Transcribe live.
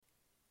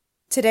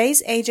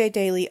Today's AJ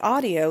Daily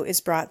audio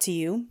is brought to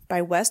you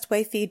by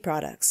Westway Feed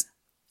Products.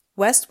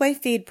 Westway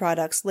Feed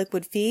Products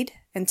liquid feed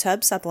and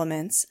tub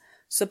supplements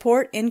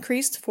support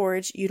increased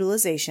forage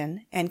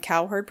utilization and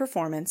cow herd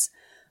performance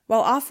while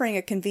offering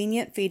a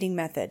convenient feeding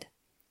method.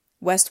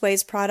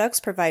 Westway's products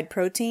provide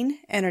protein,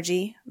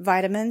 energy,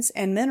 vitamins,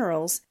 and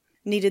minerals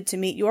needed to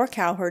meet your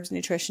cow herd's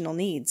nutritional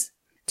needs.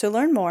 To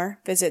learn more,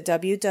 visit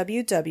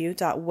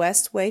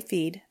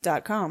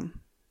www.westwayfeed.com.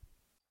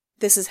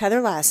 This is Heather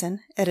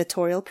Lassen,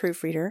 editorial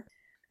proofreader,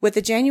 with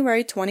the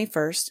January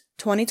 21st,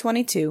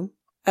 2022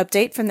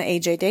 update from the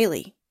AJ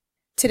Daily.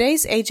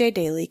 Today's AJ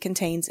Daily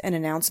contains an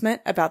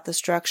announcement about the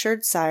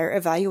Structured Sire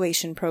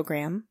Evaluation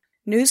Program,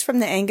 news from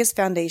the Angus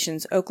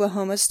Foundation's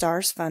Oklahoma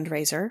Stars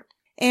fundraiser,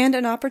 and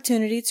an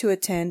opportunity to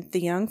attend the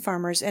Young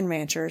Farmers and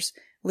Ranchers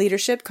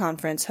Leadership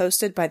Conference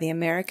hosted by the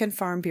American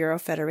Farm Bureau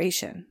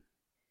Federation.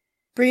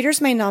 Breeders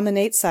may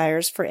nominate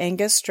sires for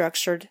Angus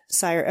Structured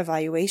Sire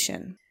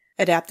Evaluation.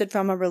 Adapted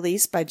from a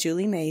release by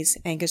Julie Mays,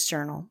 Angus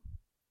Journal.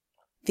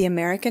 The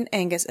American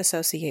Angus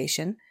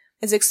Association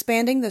is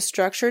expanding the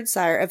Structured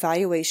Sire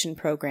Evaluation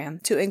Program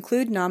to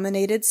include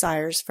nominated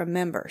sires from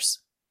members.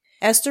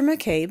 Esther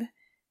McCabe,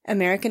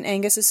 American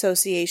Angus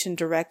Association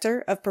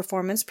Director of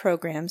Performance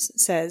Programs,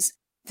 says,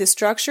 the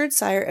Structured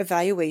Sire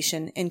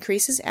Evaluation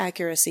increases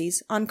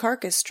accuracies on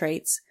carcass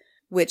traits,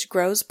 which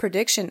grows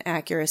prediction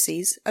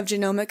accuracies of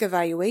genomic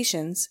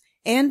evaluations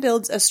and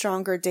builds a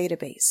stronger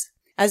database.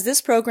 As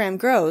this program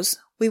grows,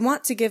 we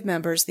want to give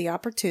members the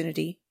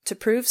opportunity to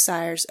prove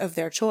sires of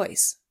their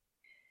choice.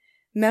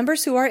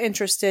 Members who are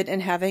interested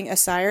in having a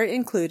sire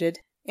included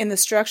in the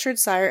Structured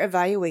Sire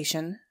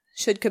Evaluation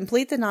should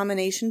complete the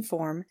nomination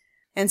form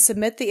and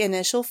submit the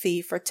initial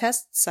fee for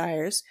test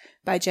sires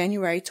by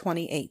January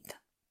 28th.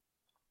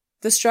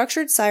 The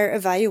Structured Sire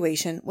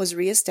Evaluation was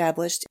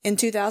reestablished in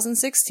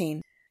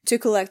 2016 to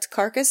collect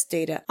carcass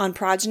data on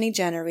progeny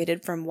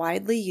generated from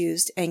widely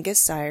used Angus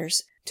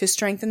sires to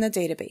strengthen the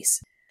database.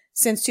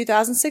 Since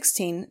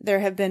 2016, there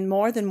have been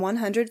more than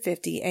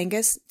 150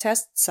 Angus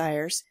test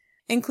sires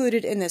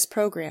included in this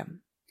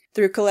program.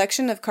 Through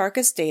collection of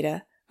carcass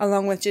data,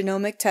 along with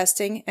genomic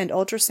testing and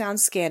ultrasound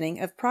scanning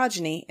of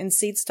progeny in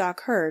seed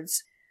stock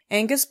herds,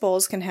 Angus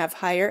bulls can have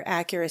higher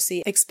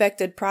accuracy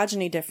expected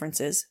progeny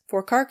differences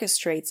for carcass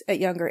traits at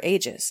younger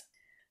ages.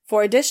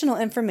 For additional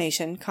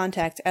information,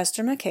 contact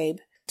Esther McCabe,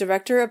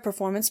 Director of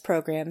Performance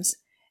Programs,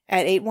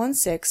 at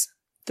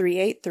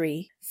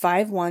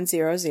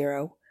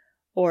 816-383-5100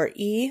 or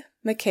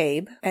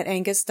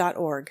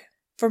emccabe@angus.org.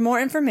 For more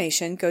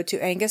information, go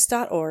to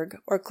angus.org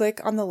or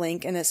click on the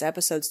link in this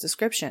episode's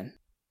description.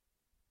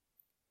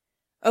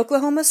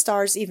 Oklahoma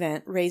Stars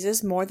event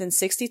raises more than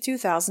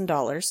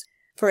 $62,000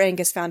 for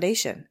Angus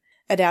Foundation,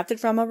 adapted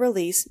from a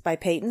release by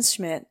Peyton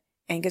Schmidt,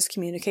 Angus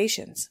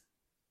Communications.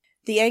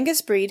 The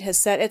Angus breed has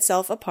set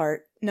itself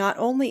apart not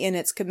only in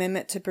its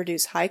commitment to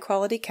produce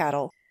high-quality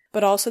cattle,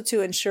 but also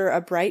to ensure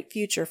a bright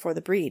future for the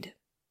breed.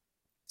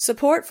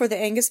 Support for the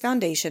Angus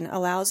Foundation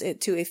allows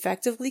it to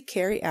effectively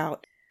carry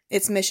out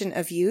its mission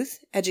of youth,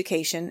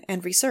 education,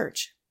 and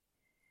research.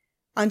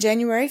 On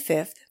January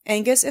 5th,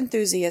 Angus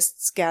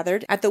enthusiasts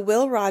gathered at the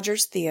Will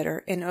Rogers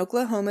Theater in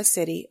Oklahoma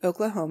City,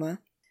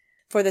 Oklahoma,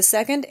 for the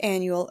second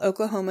annual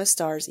Oklahoma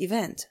Stars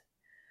event.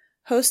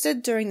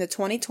 Hosted during the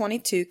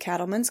 2022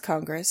 Cattlemen's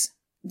Congress,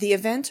 the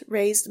event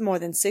raised more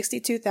than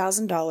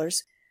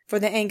 $62,000 for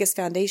the Angus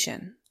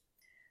Foundation.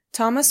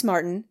 Thomas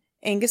Martin,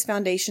 Angus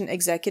Foundation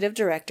Executive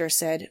Director,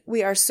 said,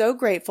 "We are so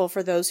grateful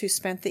for those who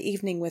spent the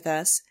evening with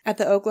us at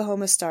the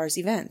Oklahoma Stars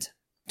event."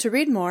 To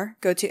read more,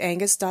 go to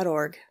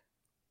angus.org.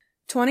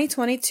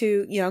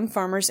 2022 Young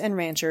Farmers and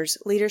Ranchers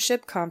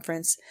Leadership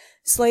Conference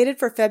slated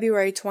for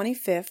February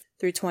 25th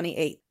through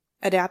 28th,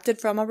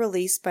 adapted from a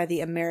release by the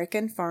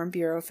American Farm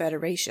Bureau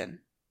Federation.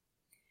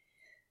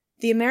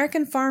 The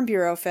American Farm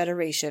Bureau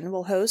Federation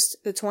will host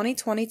the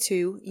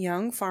 2022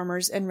 Young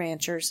Farmers and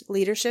Ranchers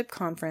Leadership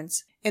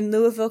Conference in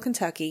Louisville,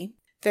 Kentucky,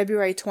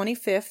 February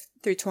 25th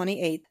through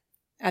 28th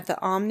at the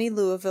Omni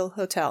Louisville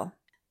Hotel.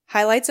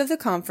 Highlights of the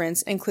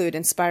conference include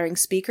inspiring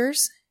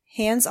speakers,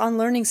 hands-on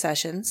learning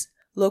sessions,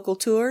 local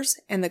tours,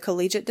 and the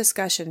collegiate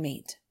discussion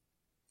meet.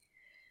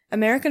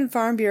 American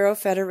Farm Bureau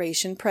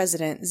Federation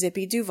President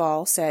Zippy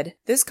Duval said,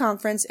 "This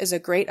conference is a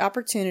great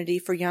opportunity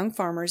for young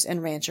farmers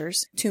and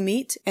ranchers to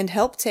meet and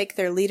help take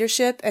their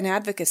leadership and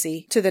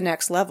advocacy to the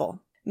next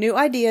level. New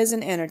ideas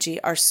and energy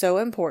are so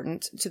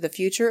important to the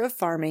future of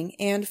farming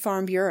and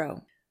Farm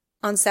Bureau."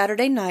 On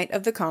Saturday night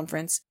of the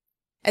conference,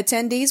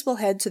 attendees will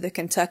head to the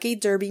Kentucky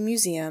Derby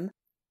Museum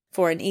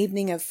for an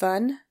evening of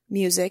fun,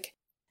 music,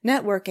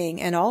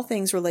 networking, and all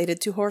things related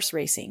to horse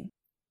racing.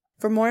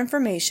 For more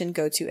information,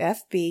 go to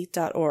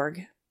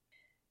fb.org.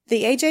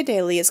 The AJ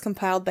Daily is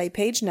compiled by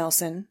Paige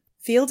Nelson,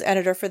 field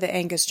editor for the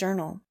Angus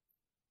Journal.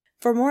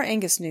 For more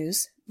Angus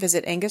news,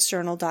 visit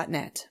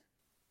angusjournal.net.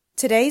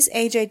 Today's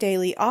AJ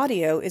Daily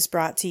audio is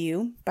brought to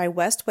you by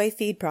Westway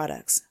Feed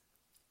Products.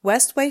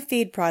 Westway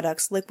Feed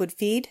Products liquid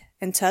feed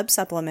and tub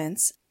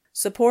supplements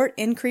support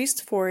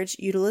increased forage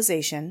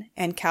utilization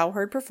and cow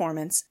herd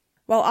performance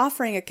while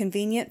offering a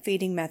convenient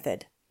feeding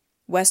method.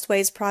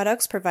 Westway's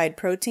products provide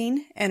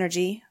protein,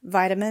 energy,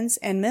 vitamins,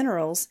 and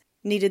minerals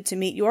needed to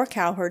meet your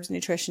cow herd's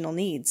nutritional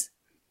needs.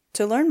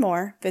 To learn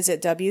more,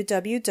 visit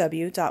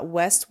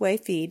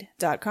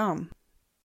www.westwayfeed.com.